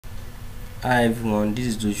Hi everyone, this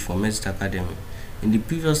is Doge from Exit Academy. In the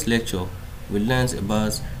previous lecture, we learned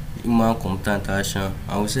about human-computer interaction,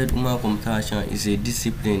 and we said human-computer interaction is a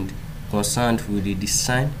discipline concerned with the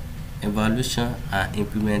design, evaluation, and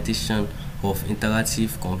implementation of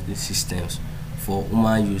interactive computing systems for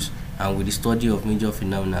human use and with the study of major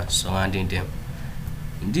phenomena surrounding them.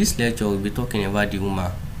 In this lecture, we'll be talking about the human,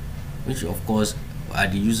 which of course are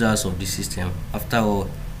the users of the system. After all,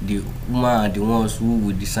 the human are the ones who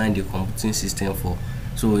will design the computing system for.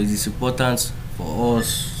 So it is important for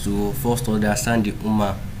us to first understand the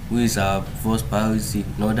human, who is our first priority,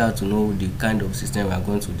 in order to know the kind of system we are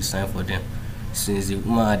going to design for them, since the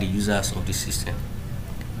human are the users of the system.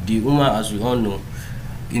 The human, as we all know,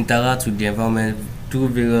 interact with the environment through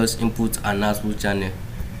various input and output channels.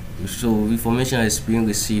 So information is being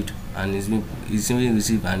received and is being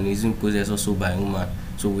received and is being processed also by human.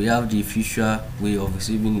 So we have the visual way of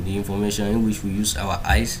receiving the information, in which we use our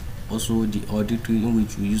eyes, also the auditory, in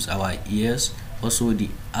which we use our ears, also the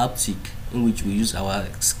haptic, in which we use our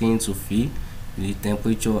skin to feel the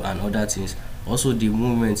temperature and other things, also the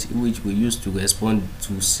movement, in which we use to respond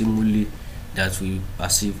to stimuli that we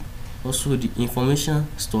perceive, also the information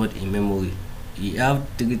stored in memory. We have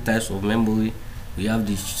three types of memory. We have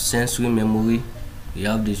the sensory memory, we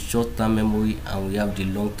have the short-term memory, and we have the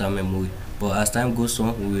long-term memory. But as time goes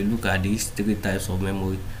on, we will look at these three types of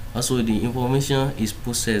memory. Also, the information is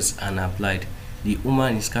processed and applied. The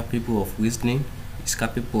human is capable of reasoning, is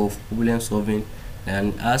capable of problem solving,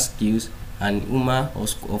 and has skills. And human,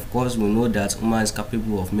 of course, we know that human is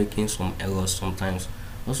capable of making some errors sometimes.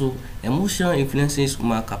 Also, emotion influences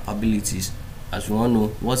human capabilities. As we all know,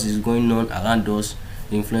 what is going on around us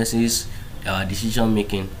influences our decision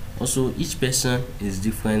making. Also, each person is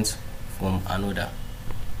different from another.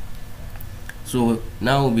 So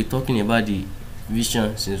now we'll be talking about the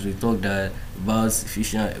vision, since we talked about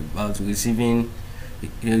vision, about receiving,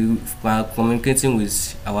 by communicating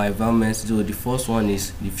with our environment. So the first one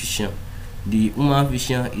is the vision. The human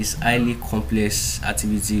vision is highly complex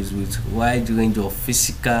activities with wide range of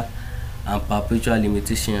physical and perpetual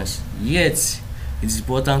limitations. Yet, it is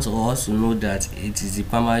important for us to know that it is the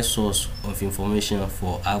primary source of information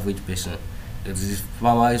for average person. It is the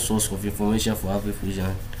primary source of information for average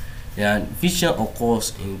person. And vision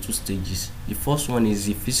occurs in two stages. The first one is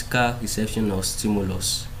the physical reception of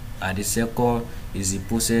stimulus, and the second is the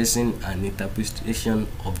processing and interpretation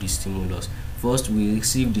of the stimulus. First, we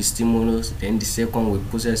receive the stimulus, then the second we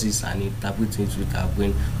process it and interpret it with our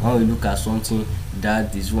brain. When we look at something,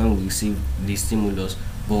 that is when we receive the stimulus.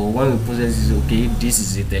 But when we process it, okay, this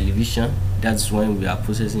is a television, that's when we are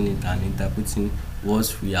processing it and interpreting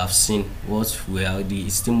what we have seen, what we are the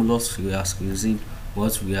stimulus we have received,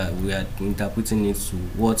 what we are interpreting it to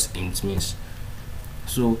what it means.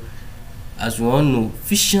 So as we all know,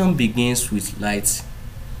 vision begins with light,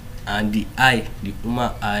 and the eye, the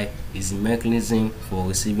human eye, is the mechanism for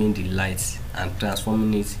receiving the light and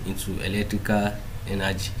transforming it into electrical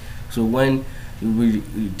energy. So when the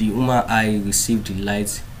human eye receive the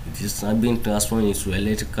light, it is being transformed into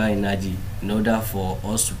electrical energy in order for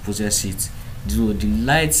us to process it. So the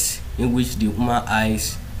light in which the human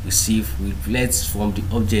eyes receive reflects from the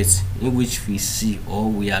object in which we see or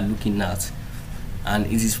we are looking at. And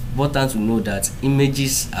it is important to know that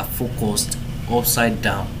images are focused upside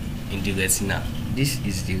down in the retina. This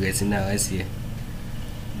is the retina right here.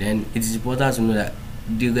 Then it is important to know that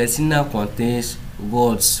the retina contains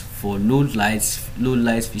rods for low light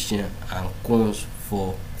vision and cones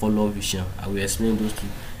for color vision. I will explain those two.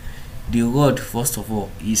 The rod, first of all,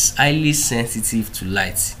 is highly sensitive to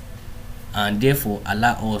light and therefore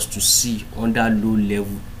allow us to see under low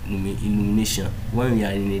level illumination. When we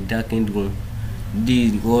are in a darkened room,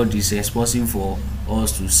 the rod is responsible for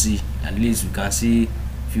us to see, at least we can see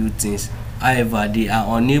few things. However, they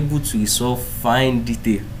are unable to resolve fine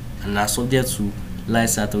detail and are subject to light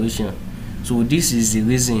saturation. So this is the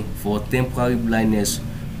reason for temporary blindness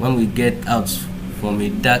when we get out from a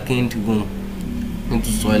darkened room into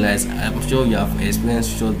sunlight. I'm sure you have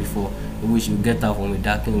experienced shot before, in which you get out from a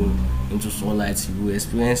darkened room into sunlight, you will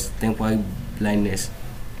experience temporary blindness.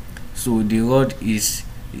 So the rod is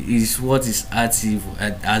what is active,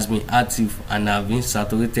 has been active and have been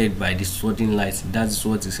saturated by the sudden light. That is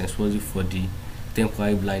what is responsible for the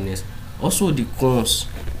temporary blindness. Also, the cones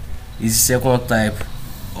is second type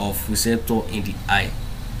of receptor in the eye.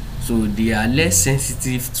 So they are less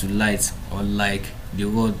sensitive to light, unlike the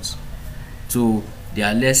rods. So they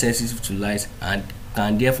are less sensitive to light and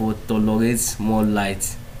can therefore tolerate more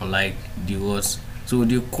light, unlike the rods. So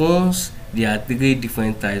the cones, there are three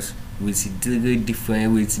different types with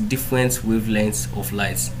different wavelengths of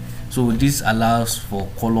light. So this allows for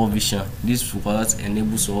color vision. This what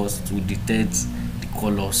enables us to detect the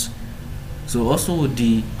colors. So also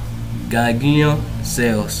the ganglion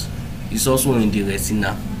cells is also in the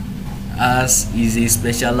retina, as is a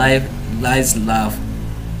specialized lab,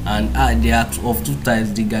 and they are of two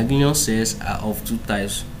types. The ganglion cells are of two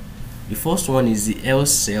types. The first one is the L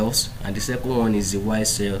cells and the second one is the Y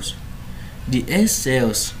cells. The L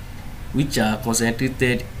cells, which are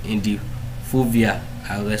concentrated in the fovea,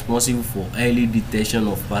 are responsible for early detection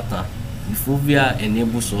of pattern. The fovea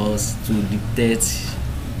enables us to detect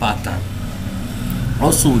pattern.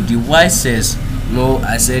 Also the Y cells,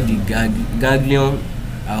 I said the ganglion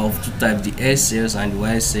are of two types, the S cells and the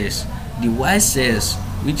Y cells. The Y cells,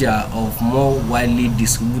 which are of more widely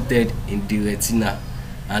distributed in the retina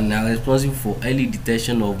and are responsible for early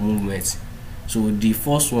detection of movement. So the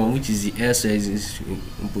first one, which is the S cells,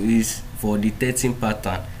 is for detecting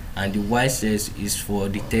pattern, and the Y cells is for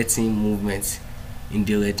detecting movement in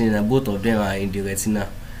the retina. Both of them are in the retina.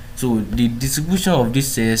 So the distribution of these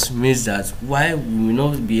cells means that while we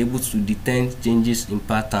will not be able to detect changes in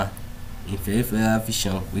pattern in peripheral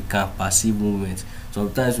vision, we can perceive movement.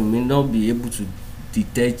 Sometimes we may not be able to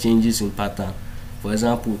detect changes in pattern. For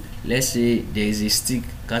example, let's say there is a stick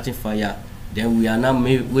catching fire, then we are now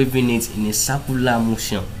waving it in a circular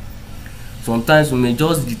motion. Sometimes we may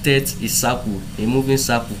just detect a circle, a moving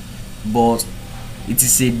circle, but it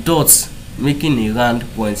is a dot making a round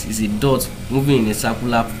point. Is a dot moving in a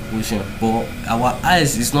circular motion, but our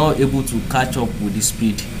eyes is not able to catch up with the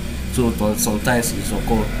speed. So sometimes it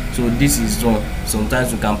occurs. So this is wrong.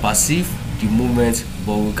 Sometimes we can perceive the movement,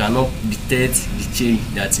 but we cannot detect the change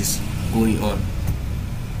that is going on.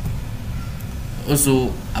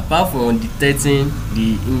 Also, apart from detecting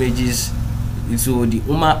the images, so the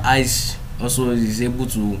human eyes also is able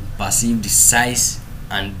to perceive the size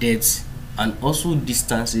and depth, and also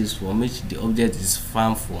distances from which the object is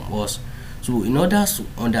far from us. So in order to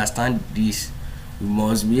understand this, we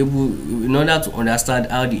must be able, in order to understand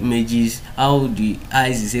how the images, how the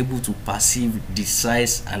eyes is able to perceive the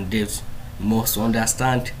size and depth, we must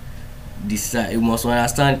understand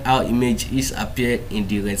how images appear in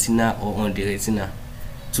the retina or on the retina.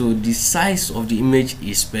 So the size of the image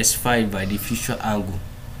is specified by the visual angle.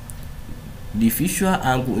 The visual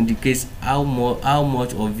angle indicates how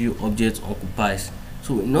much of view object occupies.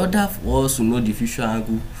 So in order for us to know the visual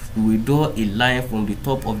angle, we will draw a line from the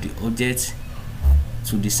top of the object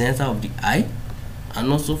to the center of the eye,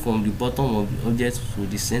 and also from the bottom of the object to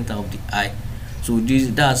the center of the eye. So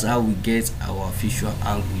that's how we get our visual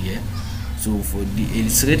angle here. So for a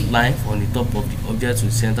straight line from the top of the object to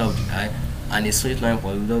the center of the eye, and a straight line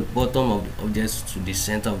from the bottom of the object to the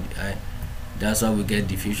center of the eye, that's how we get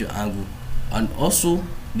the visual angle. And also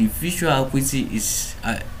the visual acuity is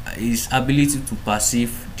ability to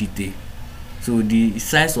perceive detail. So the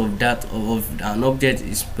size of that of an object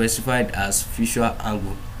is specified as visual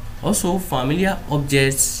angle. Also, familiar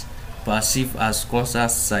objects perceive as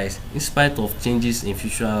constant size in spite of changes in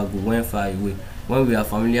visual angle when far away. When we are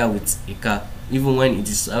familiar with a car, even when it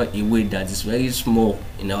is away that is very small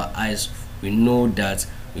in our eyes, we know that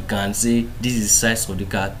we can say this is the size of the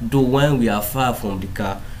car. Though when we are far from the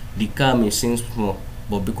car may seem small,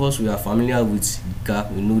 but because we are familiar with the car,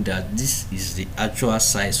 we know that this is the actual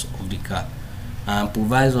size of the car, and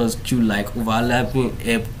provides us cue like overlapping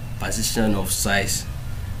help precision of size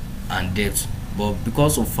and depth. But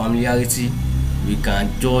because of familiarity, we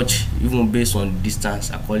can judge even based on distance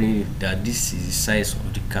accordingly that this is the size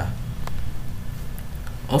of the car.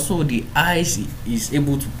 Also, the eyes is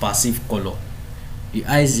able to perceive color. The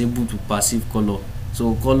eye is able to perceive color.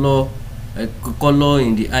 So color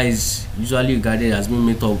in the eyes usually regarded as being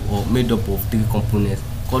made up of three components.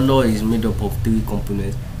 Color is made up of three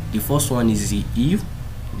components. The first one is the hue,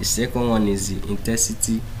 the second one is the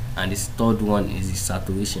intensity, and the third one is the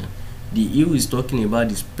saturation. The hue is talking about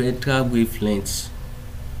the spectral wavelengths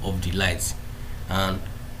of the light, and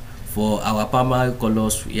for our primary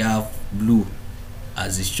colors we have blue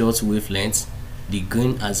as the short wavelength, the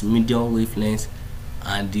green as medium wavelength,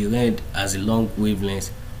 and the red as a long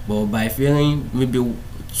wavelength. But by varying maybe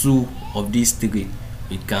two of these three,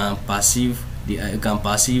 we can perceive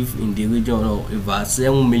in the region of about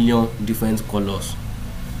 7 million different colors.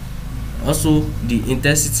 Also, the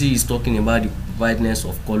intensity is talking about the brightness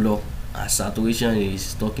of color, and saturation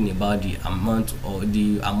is talking about the amount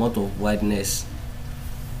of whiteness.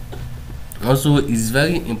 Also, it's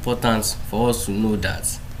very important for us to know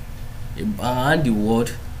that around the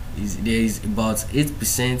world there is about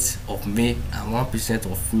 8% of male and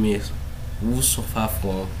 1% of females who suffer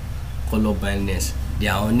from color blindness. They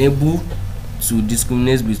are unable to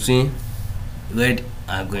discriminate between red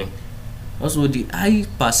and green. Also, the eye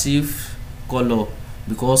perceive color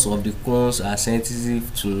because of the cones are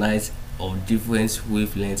sensitive to light of different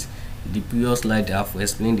wavelengths. The previous slide I have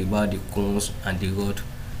explained about the cones and the rod.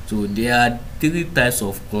 So there are three types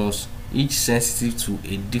of cones, each sensitive to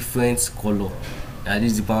a different color. That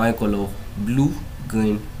is the primary color: blue,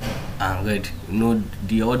 green, and red.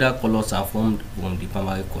 The other colors are formed from the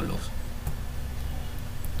primary colors.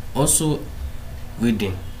 Also,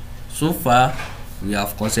 reading. So far, we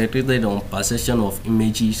have concentrated on perception of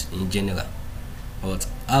images in general, but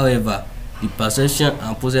however, the perception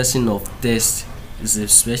and processing of text is a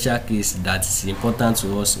special case that is important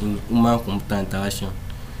to us in human-computer interaction.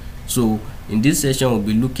 So in this session, we'll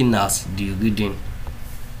be looking at the reading.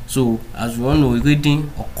 So as we all know,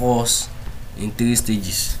 reading occurs in three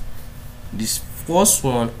stages. This first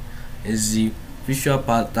one is the visual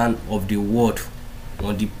pattern of the word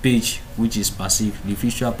on the page, which is perceived, the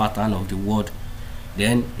visual pattern of the word.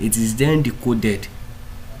 Then it is then decoded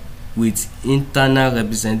with internal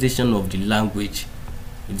representation of the language.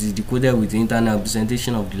 It is decoded with internal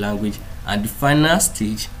representation of the language, and the final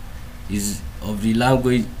stage is the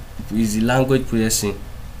language processing,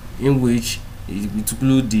 in which it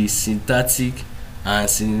includes the syntactic and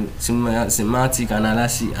semantic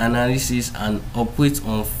analysis and operates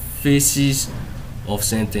on phrases of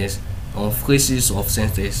sentence.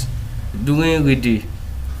 During reading,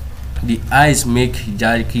 the eyes make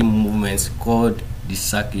jerky movements called the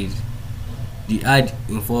saccade. The eye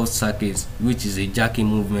involves saccade, which is a jerky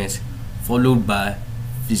movement, followed by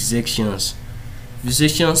fixations.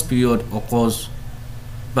 Fixations period occurs.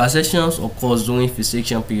 Perceptions occurs during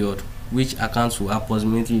fixation period, which accounts for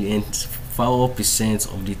approximately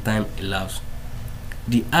 4% of the time elapsed.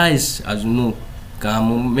 The eyes, as you know,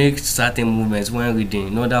 can make certain movements when reading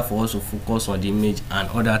in order for us to focus on the image and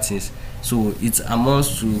other things. So it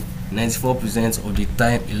amounts to 94% of the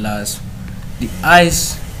time elapsed. The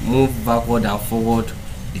eyes move backward and forward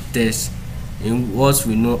the text in what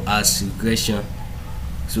we know as regression.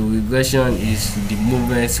 So regression is the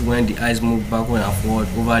movement when the eyes move backward and forward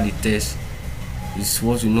over the text. It's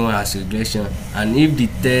what we know as regression. And if the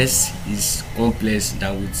text is complex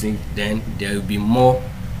than we think, then there will be more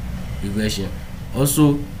regression.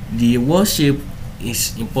 Also, the word shape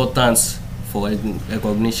is important for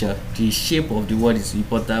recognition. The shape of the word is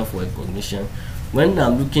important for recognition. When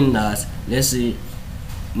I'm looking at, let's say,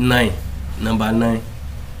 number 9,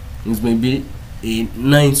 it may be a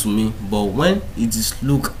 9 to me, but when it is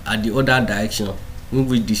look at the other direction in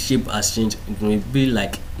which the shape has changed, it may be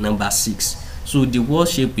like number 6. So the word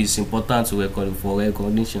shape is important to for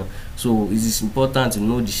recognition. So it is important to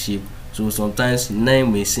know the shape. So sometimes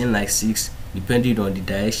 9 may seem like 6 depending on the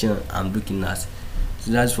direction I'm looking at.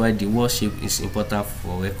 So that's why the word shape is important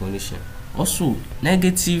for recognition. Also,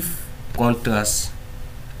 negative contrast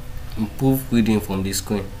improve reading from the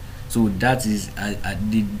screen. So that is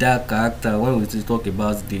the dark character. When we talk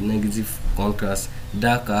about the negative contrast,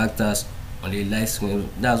 dark characters on the light screen,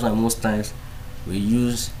 that's why most times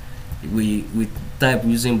we type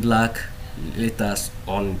using black letters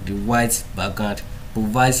on the white background.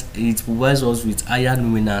 It provides us with higher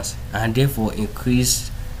luminance and therefore increase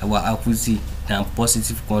our accuracy than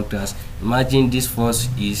positive contrast. Imagine this font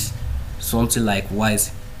is something like white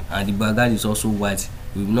and the background is also white.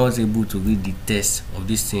 We're not able to read the text of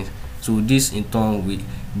this thing. So this in turn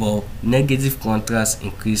but negative contrast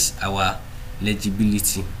increase our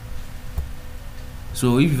legibility.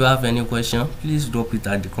 So if you have any question, please drop it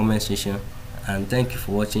at the comment section, and thank you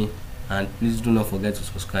for watching, and please do not forget to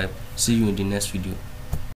subscribe. See you in the next video.